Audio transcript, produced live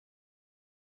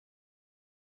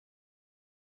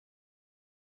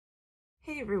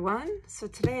Hey everyone, so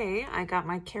today I got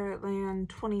my Caratland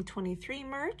 2023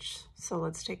 merch, so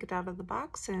let's take it out of the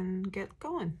box and get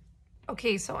going.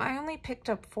 Okay, so I only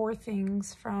picked up 4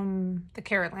 things from the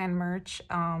Caratland merch.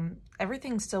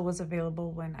 Everything still was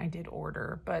available when I did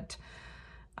order, but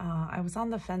I was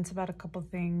on the fence about a couple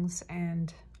things,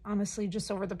 and honestly just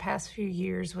over the past few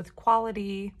years with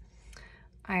quality,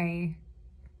 I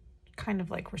kind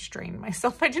of like restrained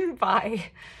myself. I didn't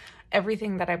buy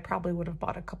everything that I probably would have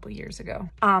bought a couple years ago.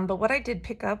 But what I did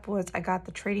pick up was I got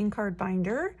the trading card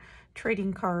binder,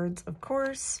 trading cards, of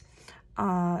course,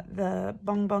 the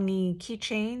Bongbongee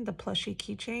keychain, the plushie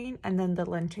keychain, and then the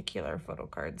Lenticular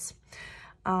Photocards.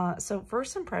 So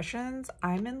first impressions,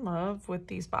 I'm in love with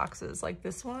these boxes. Like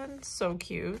this one, so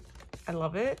cute. I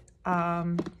love it.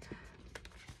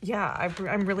 Yeah,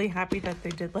 I'm really happy that they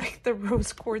did like the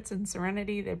rose quartz and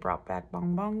serenity. They brought back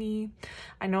Bongbongee.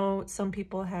 I know some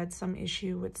people had some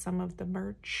issue with some of the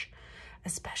merch,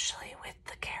 especially with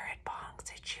the Caratbong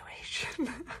situation.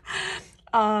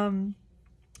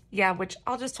 Yeah, which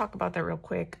I'll just talk about that real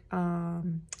quick.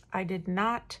 I did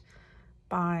not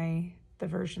buy the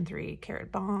version 3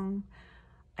 Caratbong.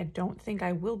 I don't think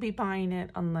I will be buying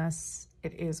it unless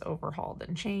it is overhauled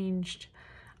and changed.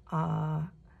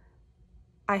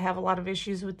 I have a lot of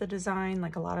issues with the design,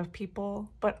 like a lot of people,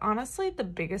 but honestly, the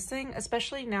biggest thing,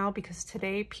 especially now because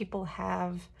today people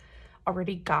have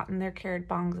already gotten their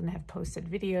Caratbongs and have posted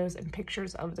videos and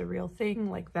pictures of the real thing,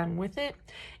 like them with it.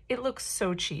 It looks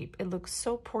so cheap. It looks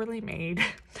so poorly made.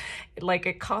 Like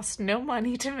it costs no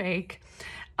money to make.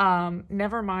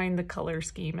 Never mind the color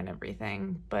scheme and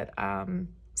everything. But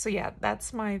so yeah,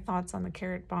 that's my thoughts on the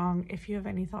Caratbong. If you have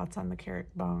any thoughts on the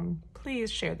Caratbong,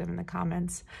 please share them in the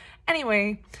comments.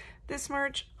 Anyway, this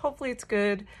merch, hopefully it's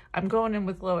good. I'm going in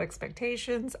with low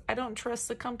expectations. I don't trust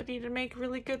the company to make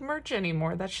really good merch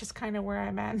anymore. That's just kind of where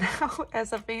I'm at now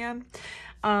as a fan.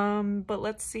 But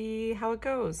let's see how it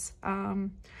goes.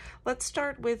 Let's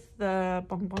start with the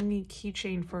Bongbongee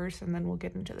keychain first, and then we'll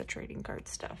get into the trading card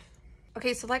stuff.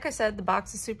 Okay, so like I said, the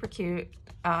box is super cute.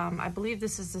 I believe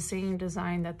this is the same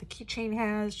design that the keychain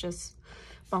has, just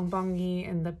Bongbongee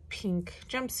in the pink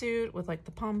jumpsuit with like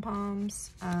the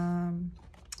pom-poms.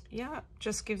 Yeah,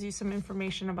 just gives you some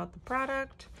information about the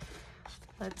product.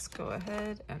 Let's go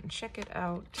ahead and check it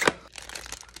out.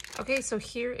 Okay, so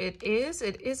here it is.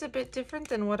 It is a bit different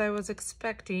than what I was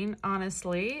expecting,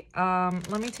 honestly.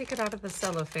 Let me take it out of the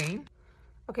cellophane.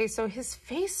 Okay, so his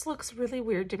face looks really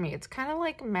weird to me. It's kind of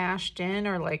like mashed in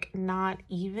or like not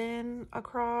even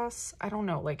across. I don't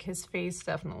know, like his face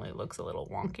definitely looks a little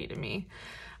wonky to me.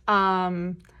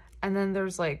 And then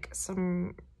there's like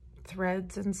some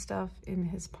threads and stuff in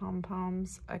his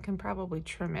pom-poms. I can probably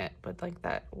trim it, but like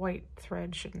that white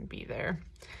thread shouldn't be there.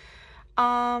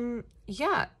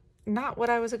 Yeah, not what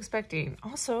I was expecting.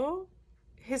 Also,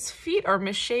 his feet are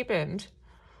misshapen.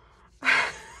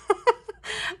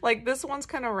 Like this one's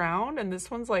kind of round and this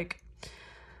one's like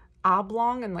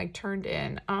oblong and like turned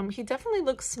in. He definitely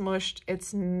looks smushed.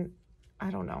 I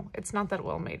don't know. It's not that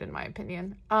well made in my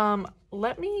opinion.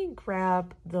 Let me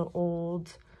grab the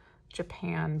old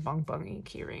Japan Bongbongee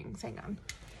Keyrings. Hang on.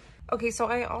 Okay, so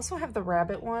I also have the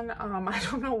rabbit one. I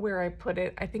don't know where I put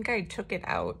it. I think I took it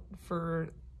out for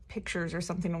pictures or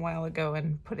something a while ago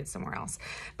and put it somewhere else.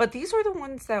 But these were the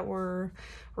ones that were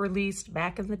released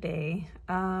back in the day.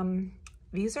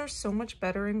 These are so much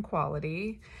better in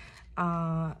quality.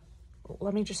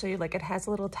 Let me just show you, like it has a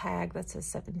little tag that says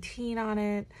 17 on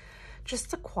it.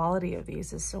 Just the quality of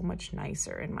these is so much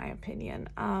nicer in my opinion.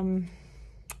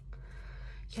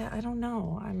 Yeah, I don't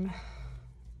know.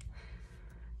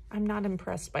 I'm not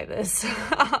impressed by this.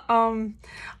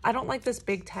 I don't like this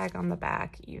big tag on the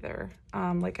back either.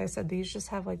 Like I said, these just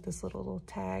have like this little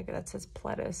tag that says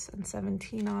Pledis and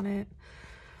 17 on it.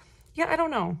 Yeah, I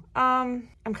don't know.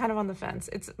 I'm kind of on the fence.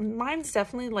 Mine's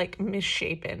definitely like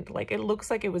misshapen. Like it looks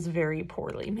like it was very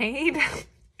poorly made.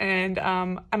 And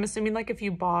I'm assuming like if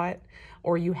you bought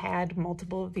or you had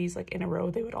multiple of these like in a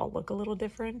row, they would all look a little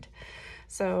different.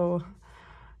 So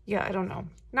yeah, I don't know.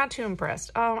 Not too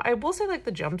impressed. I will say like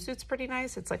the jumpsuit's pretty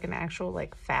nice. It's like an actual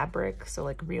like fabric, so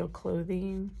like real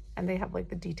clothing. And they have like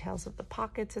the details of the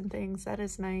pockets and things. That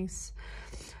is nice.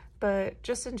 But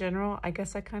just in general, I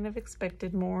guess I kind of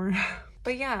expected more.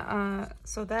 But yeah,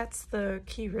 so that's the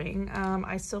key ring.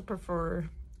 I still prefer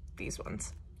these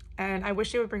ones. And I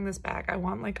wish they would bring this back. I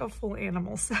want like a full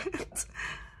animal set.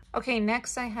 Okay,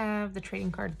 next I have the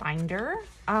trading card binder.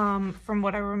 From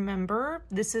what I remember,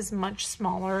 this is much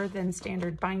smaller than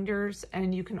standard binders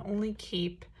and you can only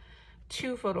keep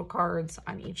 2 photo cards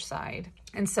on each side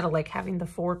instead of like having the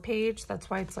 4-page. That's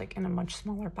why it's like in a much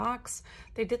smaller box.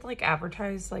 They did like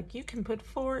advertise like you can put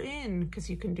 4 in because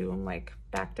you can do them like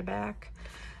back to back,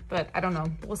 but I don't know.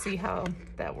 We'll see how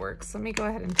that works. Let me go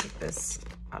ahead and take this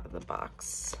out of the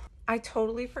box. I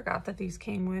totally forgot that these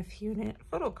came with unit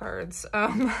photo cards.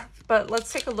 But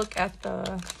let's take a look at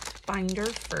the binder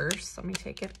first. Let me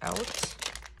take it out.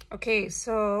 Okay,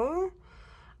 so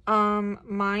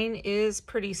mine is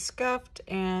pretty scuffed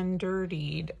and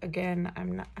dirtied. Again,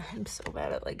 I'm so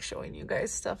bad at like showing you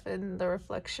guys stuff in the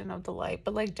reflection of the light,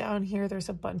 but like down here there's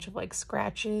a bunch of like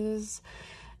scratches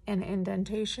and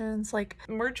indentations. Like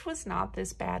merch was not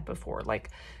this bad before. Like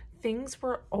things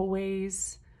were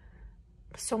always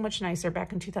so much nicer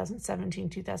back in 2017,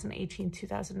 2018,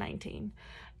 2019.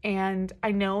 And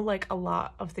I know like a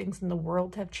lot of things in the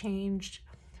world have changed.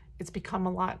 It's become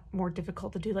a lot more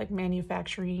difficult to do like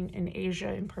manufacturing in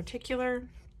Asia in particular,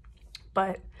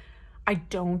 but I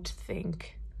don't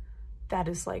think that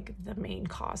is like the main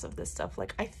cause of this stuff.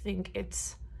 Like I think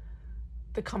it's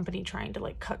the company trying to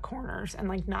like cut corners and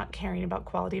like not caring about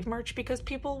quality of merch because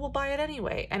people will buy it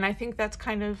anyway. And I think that's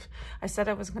kind of, I said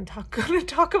I wasn't gonna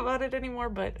talk about it anymore,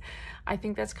 but I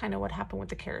think that's kind of what happened with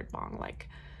the Caratbong. Like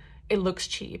it looks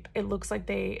cheap. It looks like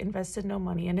they invested no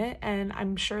money in it. And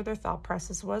I'm sure their thought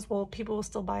process was, well, people will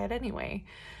still buy it anyway.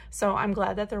 So I'm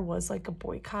glad that there was like a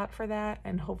boycott for that,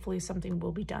 and hopefully something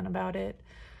will be done about it.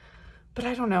 But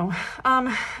I don't know.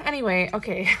 Anyway,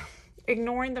 okay.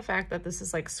 Ignoring the fact that this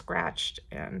is like scratched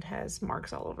and has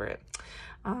marks all over it.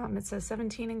 It says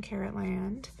 17 in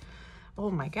Caratland.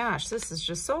 Oh my gosh, this is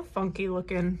just so funky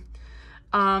looking.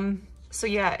 So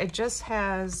yeah, it just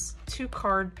has 2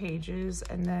 card pages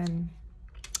and then,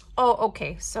 oh,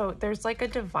 okay. So there's like a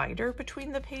divider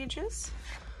between the pages.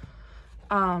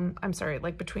 I'm sorry,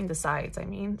 like between the sides, I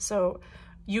mean. So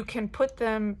you can put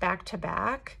them back to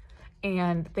back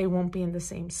and they won't be in the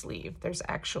same sleeve. There's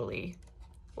actually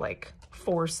like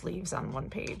 4 sleeves on one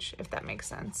page, if that makes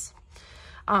sense.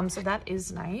 So that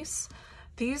is nice.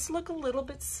 These look a little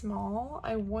bit small.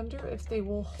 I wonder if they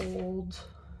will hold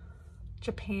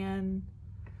Japan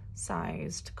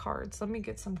sized cards. Let me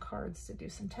get some cards to do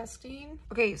some testing.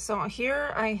 Okay, so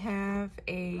here I have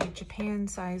a Japan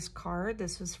sized card.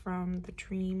 This was from the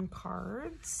Dream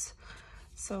Cards.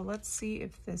 So let's see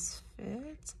if this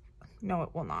fits. No, it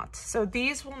will not. So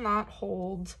these will not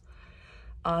hold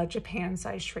Japan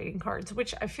sized trading cards,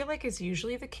 which I feel like is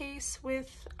usually the case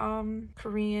with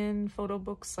Korean photo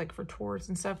books, like for tours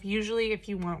and stuff. Usually if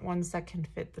you want ones that can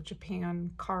fit the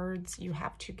Japan cards, you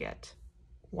have to get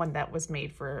one that was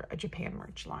made for a Japan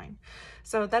merch line.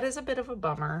 So that is a bit of a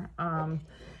bummer.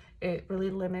 It really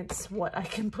limits what I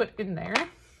can put in there.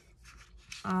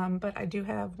 But I do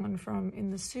have one from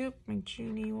In the Soup, my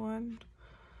Junie one.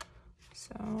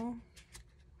 So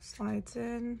slides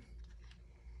in.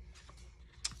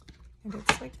 And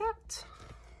it's like that.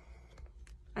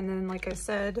 And then, like I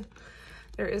said,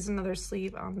 there is another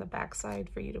sleeve on the back side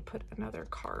for you to put another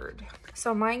card.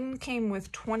 So mine came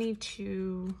with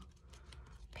 22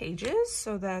 pages,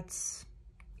 so that's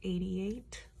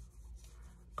 88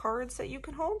 cards that you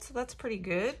can hold. So that's pretty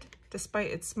good,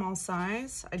 despite its small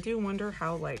size. I do wonder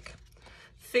how like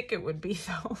thick it would be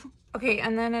though. Okay,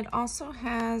 and then it also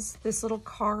has this little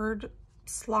card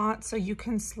slot, so you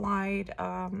can slide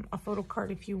a photo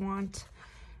card if you want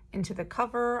into the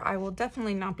cover. I will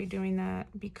definitely not be doing that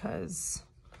because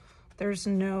there's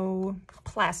no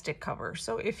plastic cover.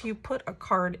 So if you put a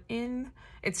card in,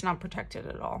 it's not protected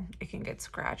at all. It can get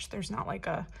scratched. There's not like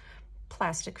a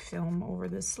plastic film over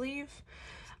the sleeve.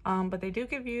 But they do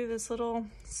give you this little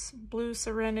blue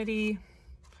Serenity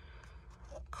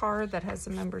card that has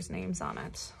the members' names on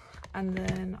it. And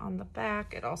then on the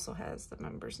back, it also has the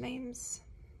members' names.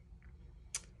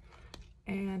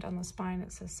 And on the spine,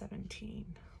 it says 17.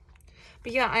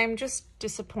 But yeah, I'm just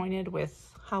disappointed with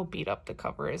how beat up the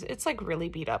cover is. It's like really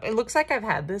beat up. It looks like I've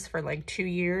had this for like 2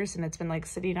 years and it's been like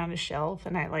sitting on a shelf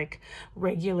and I like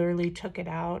regularly took it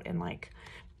out and like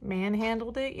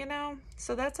manhandled it, you know?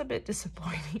 So that's a bit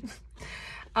disappointing.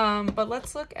 But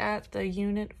let's look at the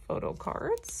unit photo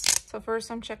cards. So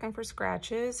first I'm checking for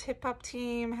scratches. Hip Hop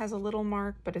Team has a little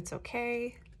mark, but it's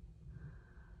okay.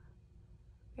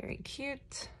 Very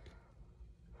cute.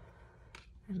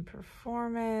 And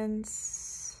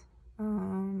Performance.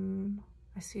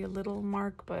 I see a little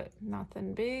mark, but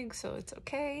nothing big, so it's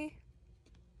okay.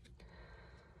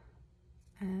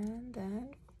 And then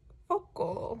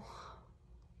Focal.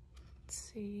 Let's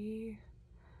see.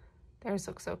 Theirs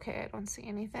looks okay. I don't see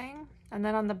anything. And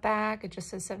then on the back, it just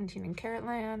says 17 in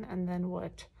Caratland, and then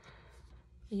what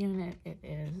unit it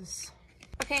is.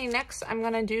 Okay, next I'm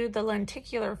gonna do the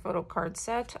Lenticular Photocard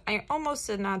Set. I almost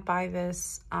did not buy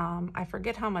this. I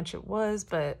forget how much it was,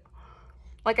 but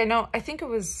like I think it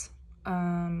was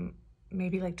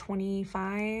maybe like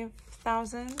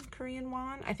 25,000 Korean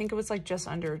won. I think it was like just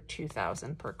under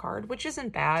 2,000 per card, which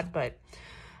isn't bad, but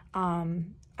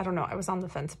I don't know. I was on the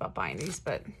fence about buying these,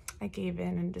 but I gave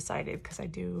in and decided because I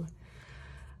do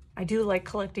like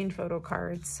collecting photo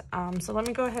cards. So let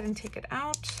me go ahead and take it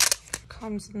out.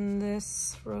 Comes in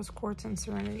this rose quartz and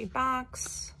serenity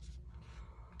box.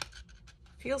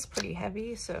 Feels pretty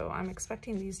heavy, so I'm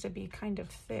expecting these to be kind of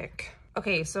thick.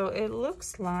 Okay, so it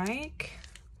looks like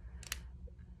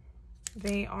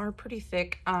they are pretty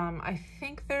thick. I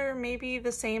think they're maybe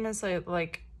the same as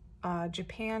like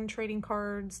Japan trading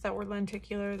cards that were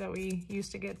lenticular that we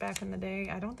used to get back in the day.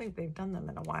 I don't think they've done them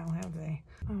in a while, have they?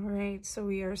 All right, so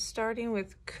we are starting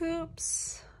with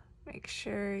Coops. Make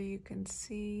sure you can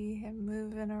see him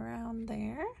moving around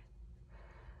there.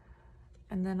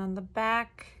 And then on the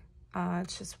back,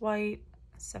 it's just white,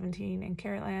 17 in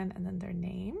Caratland, and then their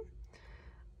name.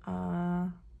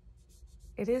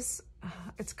 It's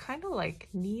kind of like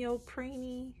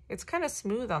neoprene-y. It's kind of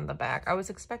smooth on the back. I was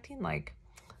expecting like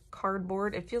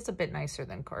cardboard. It feels a bit nicer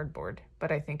than cardboard,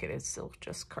 but I think it is still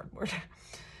just cardboard.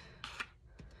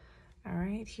 All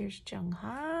right, here's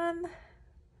Junghan.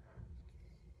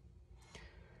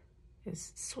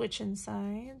 His switching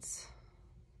sides.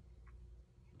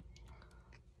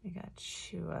 We got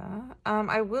Chua.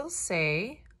 I will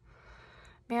say,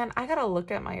 man, I gotta look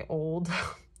at my old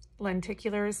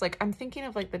lenticulars. Like I'm thinking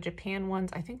of like the Japan ones.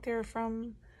 I think they're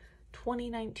from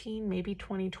 2019, maybe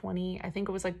 2020. I think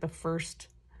it was like the first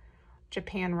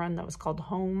Japan run that was called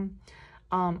Home.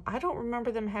 I don't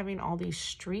remember them having all these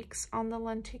streaks on the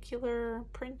lenticular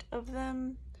print of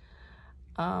them.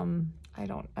 I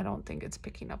don't think it's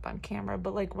picking up on camera,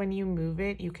 but like when you move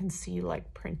it, you can see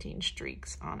like printing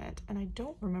streaks on it. And I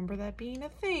don't remember that being a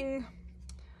thing.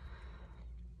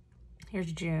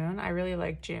 Here's June. I really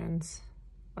like June's.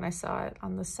 When I saw it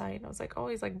on the site, I was like, oh,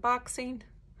 he's like boxing.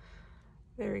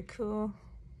 Very cool.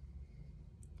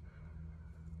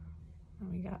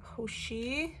 And we got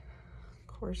Hoshi, of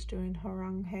course, doing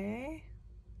Horanghae.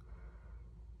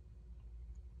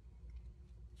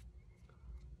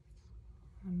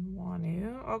 And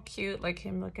Wanu. Oh, cute, like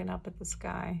him looking up at the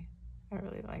sky. I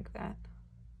really like that.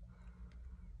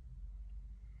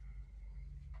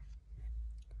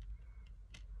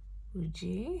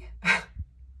 Uji.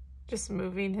 Just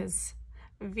moving his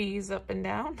V's up and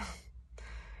down.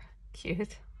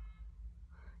 Cute.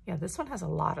 Yeah, this one has a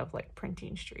lot of like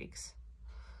printing streaks.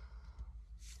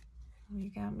 We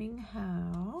got Ming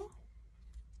Hao.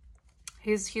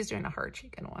 He's doing a heart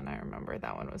chicken one. I remember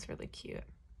that one was really cute.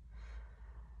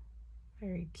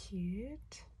 Very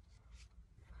cute.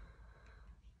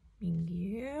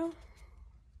 Mingyu.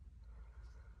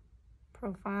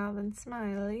 Profile and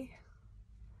smiley.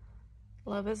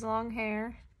 Love his long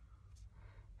hair.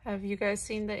 Have you guys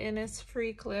seen the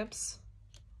Innisfree clips?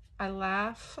 I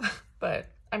laugh, but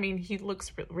I mean, he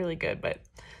looks really good, but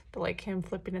like him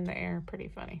flipping in the air, pretty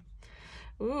funny.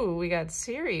 Ooh, we got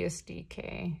Serious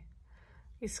DK.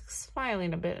 He's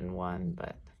smiling a bit in one,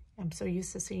 but I'm so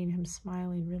used to seeing him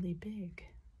smiling really big.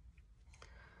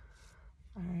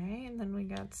 All right, and then we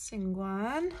got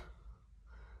Singwan.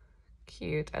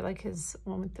 Cute. I like his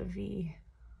one with the V.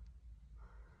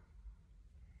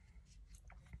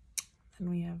 Then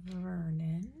we have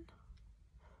Vernon.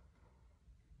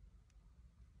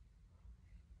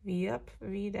 V up,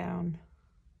 V down.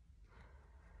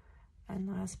 And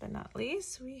last but not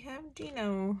least, we have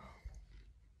Dino.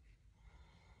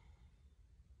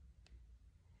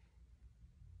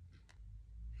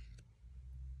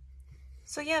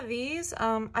 So yeah, these,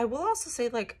 I will also say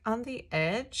like on the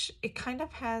edge, it kind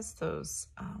of has those,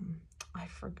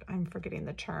 I'm forgetting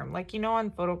the term. Like, you know,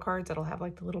 on photo cards, it'll have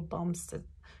like the little bumps that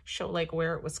show like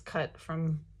where it was cut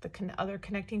from the other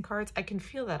connecting cards. I can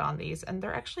feel that on these, and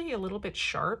they're actually a little bit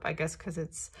sharp, I guess, because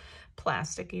it's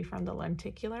plasticky from the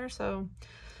lenticular. So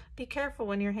be careful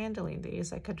when you're handling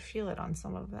these. I could feel it on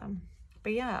some of them.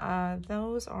 But yeah,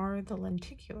 those are the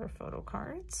lenticular photo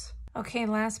cards. Okay,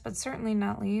 last but certainly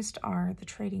not least are the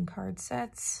trading card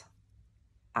sets.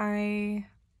 I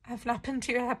have not been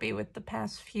too happy with the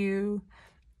past few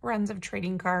runs of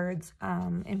trading cards.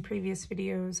 In previous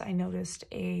videos, I noticed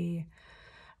a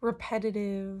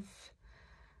repetitive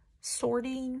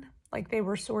sorting, like they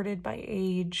were sorted by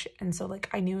age, and so like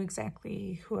I knew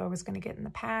exactly who I was going to get in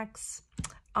the packs.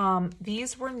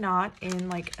 These were not in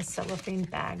like a cellophane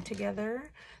bag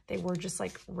together. They were just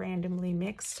like randomly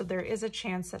mixed. So there is a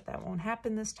chance that that won't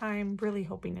happen this time. Really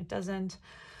hoping it doesn't.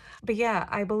 But yeah,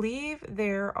 I believe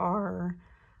there are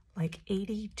like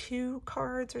 82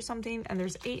 cards or something, and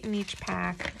there's 8 in each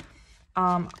pack.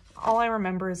 All I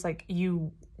remember is like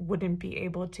you wouldn't be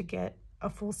able to get a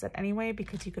full set anyway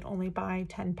because you could only buy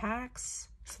 10 packs.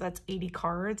 So that's 80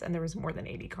 cards, and there was more than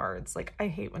 80 cards. Like, I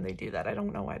hate when they do that. I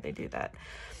don't know why they do that.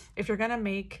 If you're gonna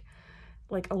make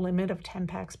like a limit of 10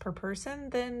 packs per person,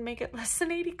 then make it less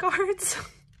than 80 cards.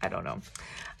 I don't know.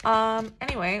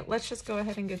 Anyway, let's just go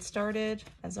ahead and get started.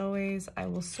 As always, I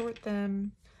will sort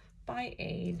them by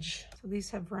age. So these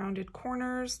have rounded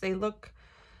corners. They look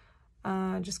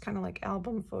just kind of like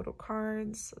album photo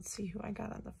cards. Let's see who I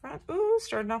got on the front. Ooh,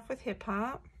 starting off with hip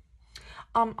hop.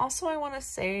 Also, I want to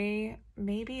say,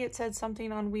 maybe it said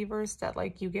something on Weverse that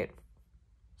like you get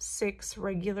 6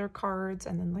 regular cards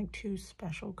and then like 2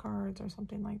 special cards or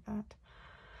something like that.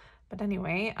 But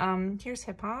anyway, here's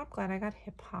hip hop. Glad I got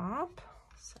hip hop.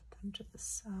 Set them to the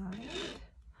side.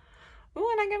 Ooh,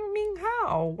 and I got Ming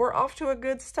Hao. We're off to a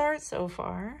good start so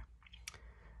far.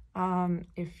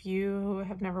 If you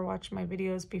have never watched my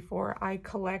videos before, I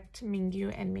collect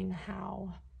Mingyu and Ming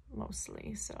Hao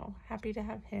mostly, so happy to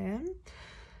have him.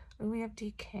 Ooh, we have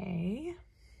DK.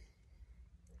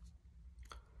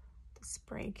 The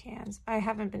spray cans. I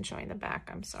haven't been showing the back,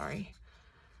 I'm sorry.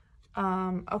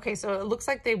 Okay, so it looks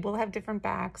like they will have different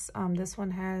backs. This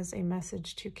one has a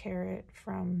message to Carat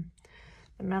from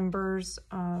the members.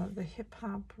 The hip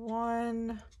hop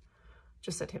one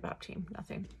just said hip hop team,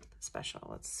 nothing special.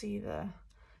 Let's see the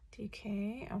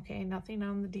DK. Okay, nothing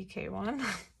on the DK one.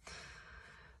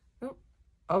 Oop.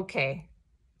 Okay,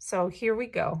 so here we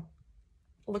go.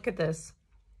 Look at this.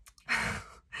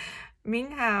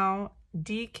 Ming Hao,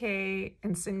 DK,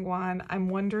 and Singwan. I'm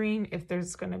wondering if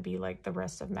there's going to be like the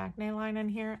rest of Maknae line in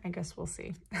here. I guess we'll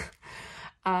see.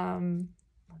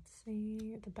 Let's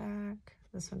see the back.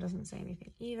 This one doesn't say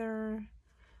anything either.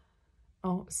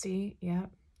 Oh, see, yeah.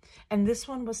 And this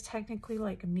one was technically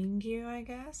like Mingyu, I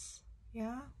guess.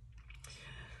 Yeah.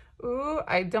 Ooh,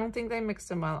 I don't think they mixed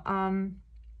them well.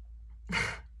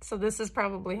 So this is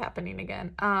probably happening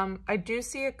again. I do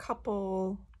see a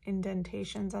couple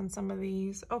indentations on some of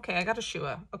these. Okay, I got a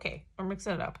Shua. Okay, we're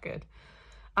mixing it up. Good.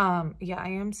 Yeah, I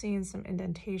am seeing some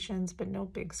indentations, but no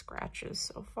big scratches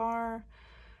so far.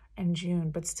 And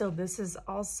June, but still, this is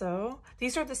also,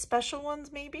 these are the special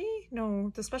ones, maybe? No,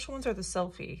 the special ones are the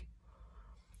selfie.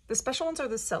 The special ones are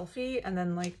the selfie, and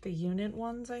then like the unit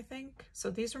ones, I think. So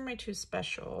these are my 2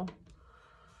 special.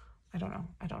 I don't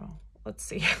know. Let's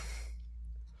see.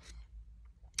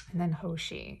 And then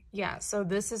Hoshi. Yeah, so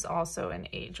this is also an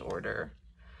age order.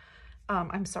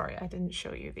 I'm sorry, I didn't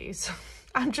show you these.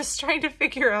 I'm just trying to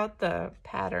figure out the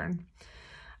pattern.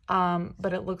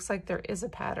 But it looks like there is a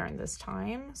pattern this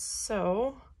time.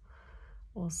 So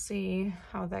we'll see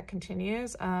how that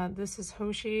continues. This is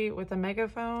Hoshi with a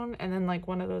megaphone and then like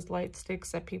one of those light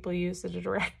sticks that people use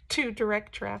to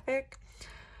direct traffic.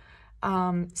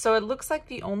 So it looks like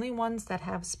the only ones that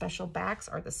have special backs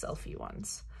are the selfie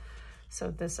ones. So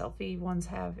the selfie ones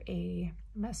have a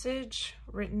message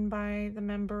written by the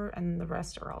member and the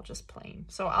rest are all just plain.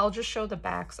 So I'll just show the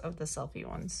backs of the selfie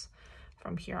ones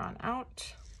from here on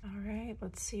out. All right,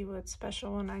 let's see what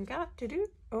special one I got.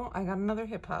 Oh, I got another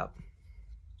hip hop.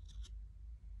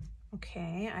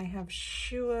 Okay, I have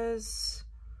Shua's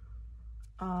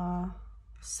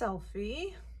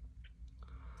selfie.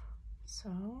 So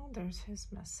there's his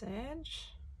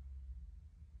message.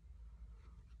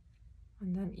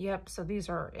 And then, yep, so these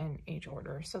are in age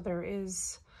order. So there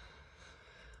is,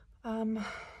 they're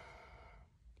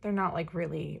not like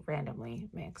really randomly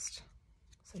mixed.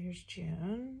 So here's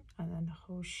June, and then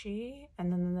Hoshi,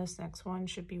 and then this next one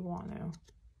should be Wanu.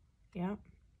 Yep.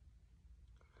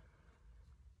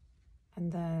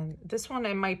 And then this one,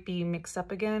 it might be mixed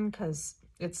up again because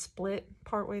it's split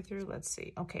partway through. Let's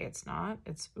see. Okay, it's not.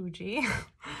 It's Uji.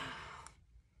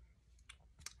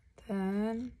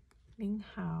 Then Ming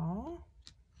Hao.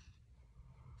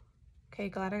 Okay,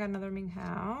 glad I got another Ming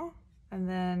Hao. And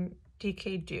then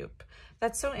DK dupe.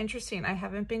 That's so interesting. I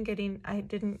haven't been getting,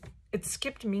 it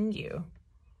skipped Mingyu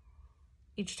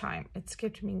each time. It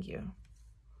skipped Mingyu.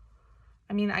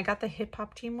 I mean, I got the hip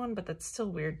hop team one, but that's still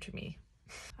weird to me.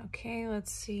 Okay,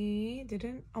 let's see.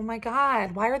 Oh my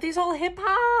God, why are these all hip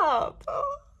hop?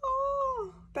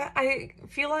 Oh, that I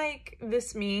feel like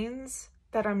this means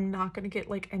that I'm not gonna get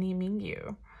like any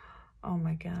Mingyu. Oh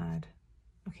my God.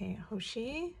 Okay,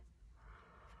 Hoshi's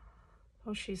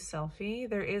selfie.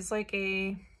 There is like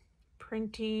a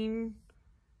printing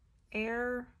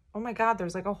error. Oh my God,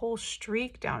 there's like a whole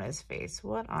streak down his face.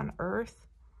 What on earth?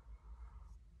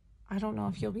 I don't know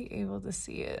if you'll be able to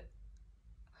see it,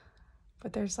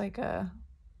 but there's like a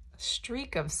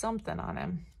streak of something on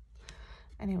him.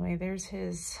 Anyway, there's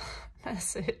his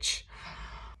message.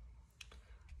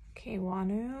 Okay,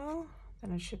 Wanu.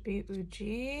 Then it should be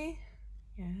Uji.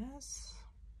 Yes.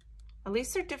 At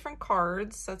least they're different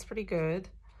cards. That's pretty good.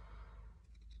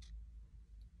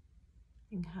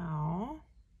 Minghao.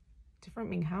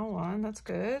 Different Minghao one. That's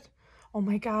good. Oh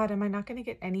my god, am I not going to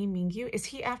get any Mingyu? Is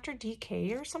he after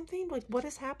DK or something? Like, what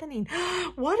is happening?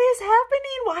 What is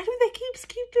happening? Why do they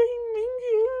keep getting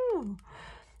Mingyu?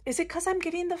 Is it because I'm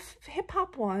getting the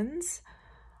hip-hop ones?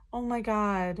 Oh my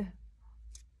god.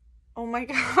 Oh my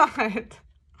god.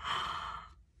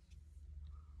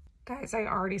 Guys, I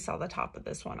already saw the top of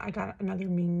this one. I got another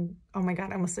oh my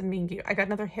god, I almost said Mingyu. I got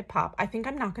another hip-hop. I think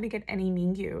I'm not going to get any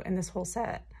Mingyu in this whole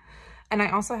set. And I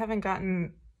also haven't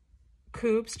gotten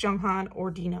Coops, Junghan,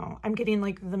 or Dino. I'm getting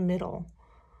like the middle.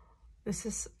 This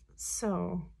is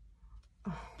so...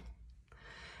 Oh.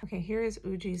 Okay, here is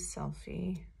Uji's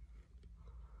selfie.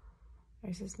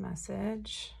 There's his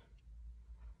message.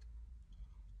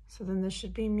 So then this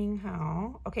should be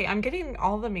Minghao. Okay, I'm getting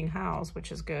all the Minghaos,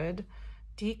 which is good.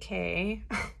 DK.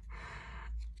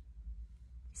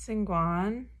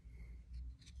 Singguan.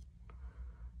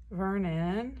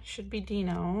 Vernon. Should be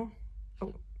Dino.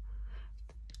 Oh.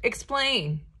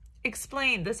 Explain.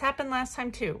 Explain. This happened last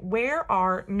time too. Where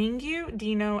are Mingyu,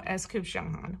 Dino, S-Coupe,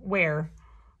 Junghan? Where?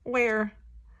 Where?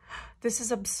 This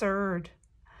is absurd.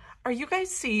 Are you guys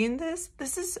seeing this?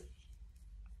 This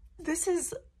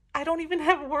is, I don't even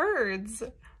have words.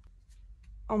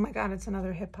 Oh my god, it's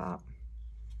another hip hop.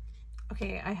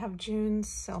 Okay, I have June's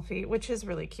selfie, which is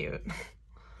really cute.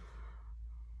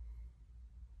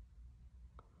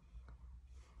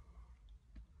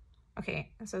 Okay,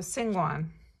 so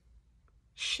Singwan,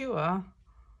 Shua,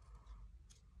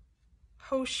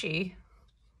 Hoshi,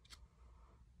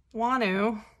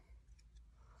 Wanu,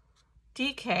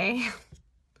 DK,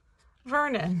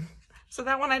 Vernon. So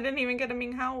that one I didn't even get a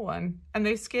Minghao one. And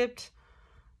they skipped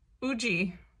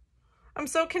Uji. I'm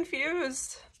so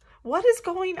confused. What is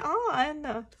going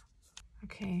on?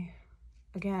 Okay,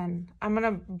 again, I'm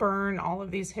gonna burn all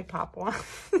of these hip hop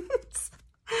ones.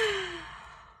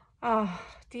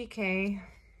 DK.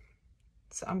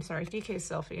 So, I'm sorry, DK's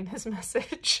selfie in his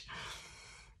message.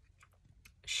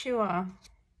 Shua.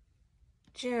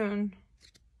 June.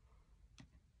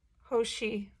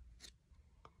 Hoshi.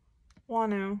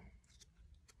 Wanu.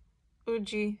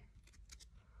 Uji.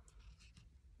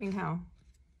 Minghao.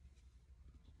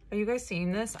 Are you guys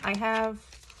seeing this? I have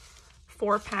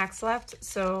 4 packs left,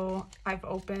 so I've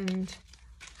opened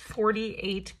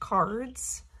 48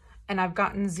 cards, and I've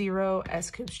gotten 0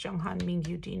 S-Coups, Junghan,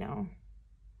 Mingyu, Dino.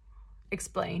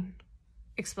 Explain.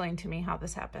 Explain to me how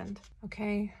this happened.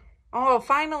 Okay. Oh,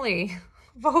 finally!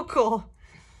 Vocal!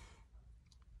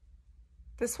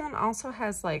 This one also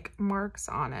has like marks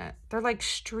on it. They're like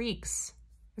streaks.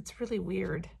 It's really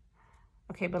weird.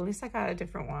 Okay, but at least I got a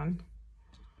different one.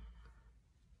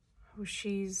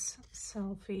 Hoshi's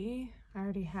selfie. I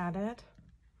already had it.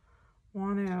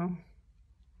 Wanu.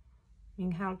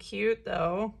 Minghao cute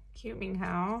though. Cute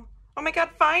Minghao. Oh my god,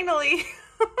 finally!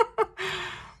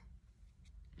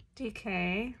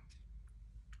 DK.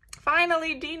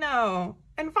 Finally Dino.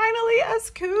 And finally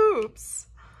S-Coups.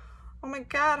 Oh my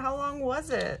god, how long was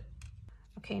it?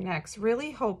 Okay, next.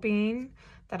 Really hoping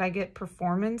that I get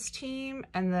Performance Team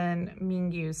and then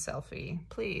Mingyu's selfie.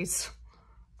 Please.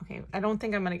 Okay, I don't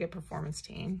think I'm gonna get Performance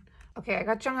Team. Okay, I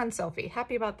got Junghan selfie.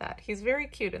 Happy about that. He's very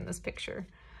cute in this picture.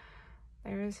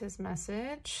 There's his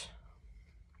message.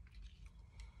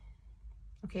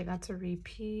 Okay, that's a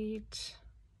repeat.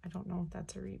 I don't know if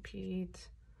that's a repeat.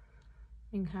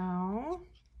 Minghao.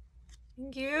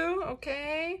 Mingyu,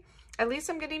 okay. At least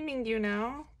I'm getting Mingyu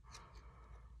now.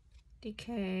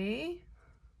 DK.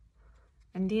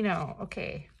 And Dino,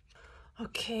 okay.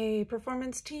 Okay,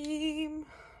 Performance Team.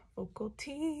 Vocal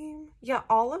Team. Yeah,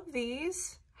 all of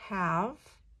these have,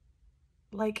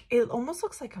 like, it almost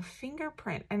looks like a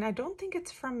fingerprint. And I don't think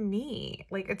it's from me.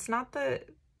 Like, it's not the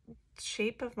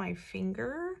shape of my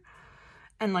finger.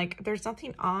 And, like, there's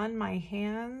nothing on my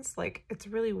hands. Like, it's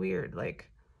really weird. Like,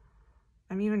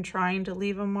 I'm even trying to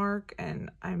leave a mark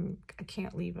and I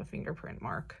can't leave a fingerprint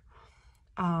mark.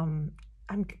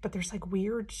 But there's like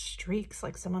weird streaks,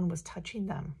 like someone was touching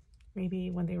them.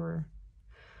 Maybe when they were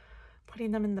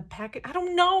putting them in the packet. I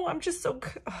don't know. I'm just so,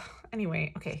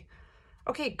 anyway, okay.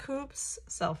 Okay, Coops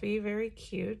selfie, very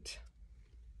cute.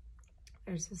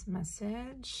 There's his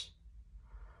message.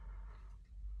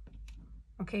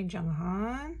 Okay,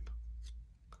 Junghan.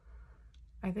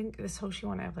 I think this Hoshi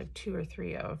one I have like 2 or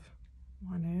 3 of.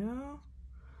 Wanu.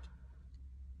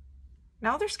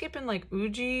 Now they're skipping like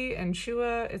Uji and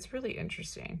Shua. It's really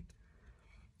interesting.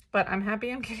 But I'm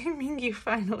happy I'm getting Mingyu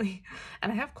finally.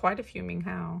 And I have quite a few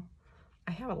Minghao.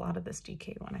 I have a lot of this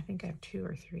DK one. I think I have 2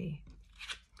 or 3.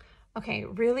 Okay,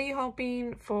 really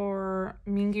hoping for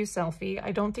Mingyu Selfie.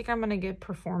 I don't think I'm gonna get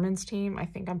Performance Team. I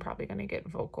think I'm probably gonna get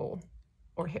Vocal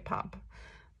or Hip Hop.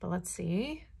 But let's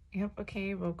see. Yep,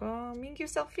 okay, Vocal, Mingyu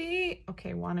Selfie.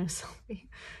 Okay, Wano Selfie.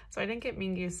 So I didn't get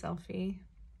Mingyu Selfie.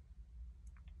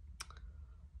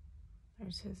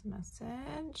 There's his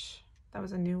message. That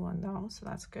was a new one though, so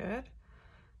that's good.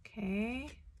 Okay.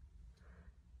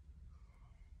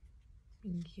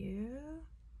 Mingyu.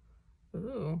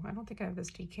 Ooh, I don't think I have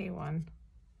this DK one.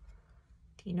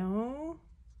 Dino.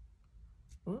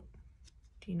 Oop.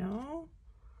 Dino.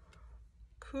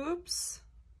 Coops.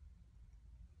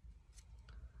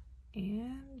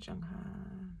 And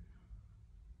Junghan.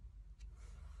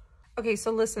 Okay,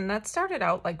 so listen, that started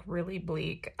out like really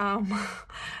bleak.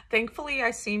 Thankfully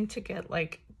I seem to get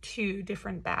like 2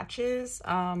 different batches.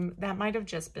 That might have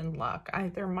just been luck.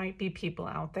 There might be people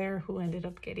out there who ended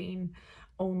up getting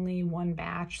only 1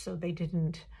 batch, so they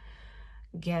didn't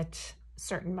get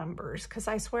certain members. Because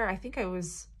I swear, I think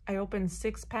I opened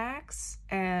 6 packs,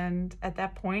 and at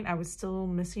that point I was still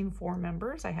missing 4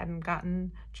 members. I hadn't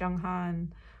gotten Junghan,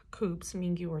 Coops,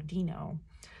 Mingyu, or Dino.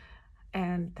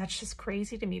 And that's just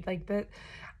crazy to me. Like, that,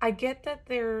 I get that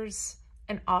there's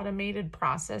an automated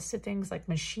process to things, like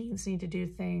machines need to do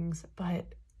things, but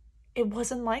it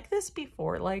wasn't like this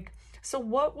before. Like, so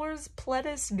what was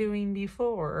Pledis doing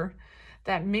before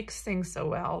that mixed things so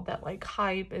well that like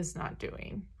Hype is not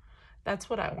doing? That's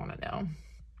what I want to know.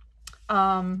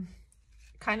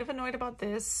 Kind of annoyed about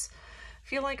this.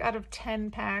 Feel like out of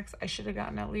 10 packs, I should have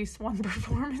gotten at least 1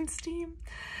 Performance Team.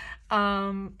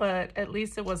 But at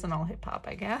least it wasn't all hip hop,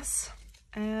 I guess.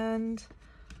 And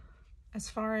as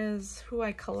far as who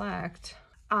I collect,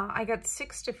 I got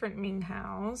 6 different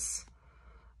Minghaos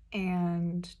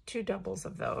and 2 doubles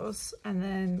of those. And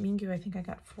then Mingyu, I think I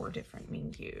got 4 different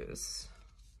Mingyus.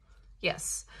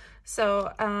 Yes.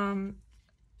 So,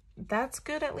 that's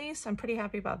good at least. I'm pretty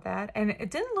happy about that. And it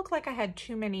didn't look like I had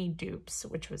too many dupes,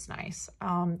 which was nice.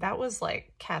 That was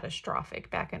like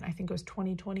catastrophic back in, I think it was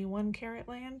 2021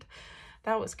 Caratland.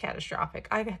 That was catastrophic.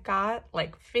 I got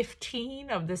like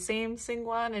 15 of the same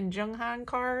Singwan and Junghan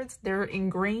cards. They're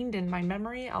ingrained in my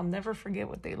memory. I'll never forget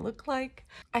what they look like.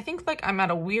 I think like I'm at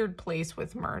a weird place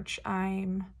with merch. I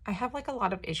have like a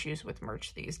lot of issues with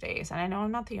merch these days, and I know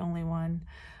I'm not the only one.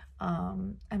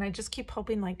 And I just keep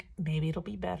hoping like maybe it'll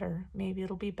be better. Maybe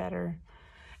it'll be better.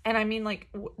 And I mean, like,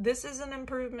 this is an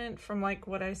improvement from like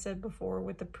what I said before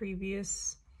with the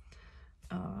previous,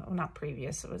 well, not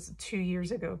previous, it was 2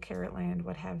 years ago, Caratland,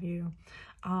 what have you.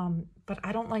 But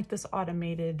I don't like this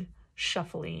automated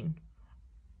shuffling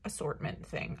assortment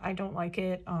thing. I don't like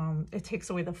it. It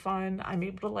takes away the fun. I'm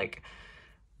able to like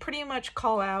pretty much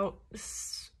call out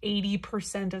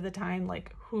 80% of the time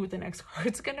like who the next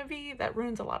card's gonna be. That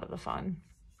ruins a lot of the fun,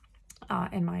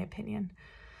 in my opinion.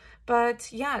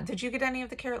 But yeah, did you get any of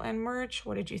the Caratland merch?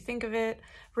 What did you think of it?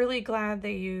 Really glad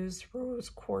they used Rose,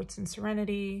 Quartz, and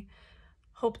Serenity.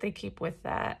 Hope they keep with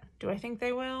that. Do I think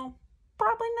they will?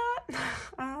 Probably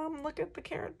not. Look at the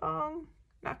Caratbong.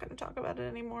 Not going to talk about it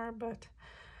anymore, but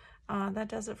that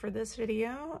does it for this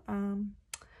video.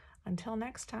 Until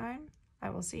next time, I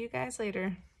will see you guys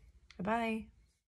later. Bye-bye.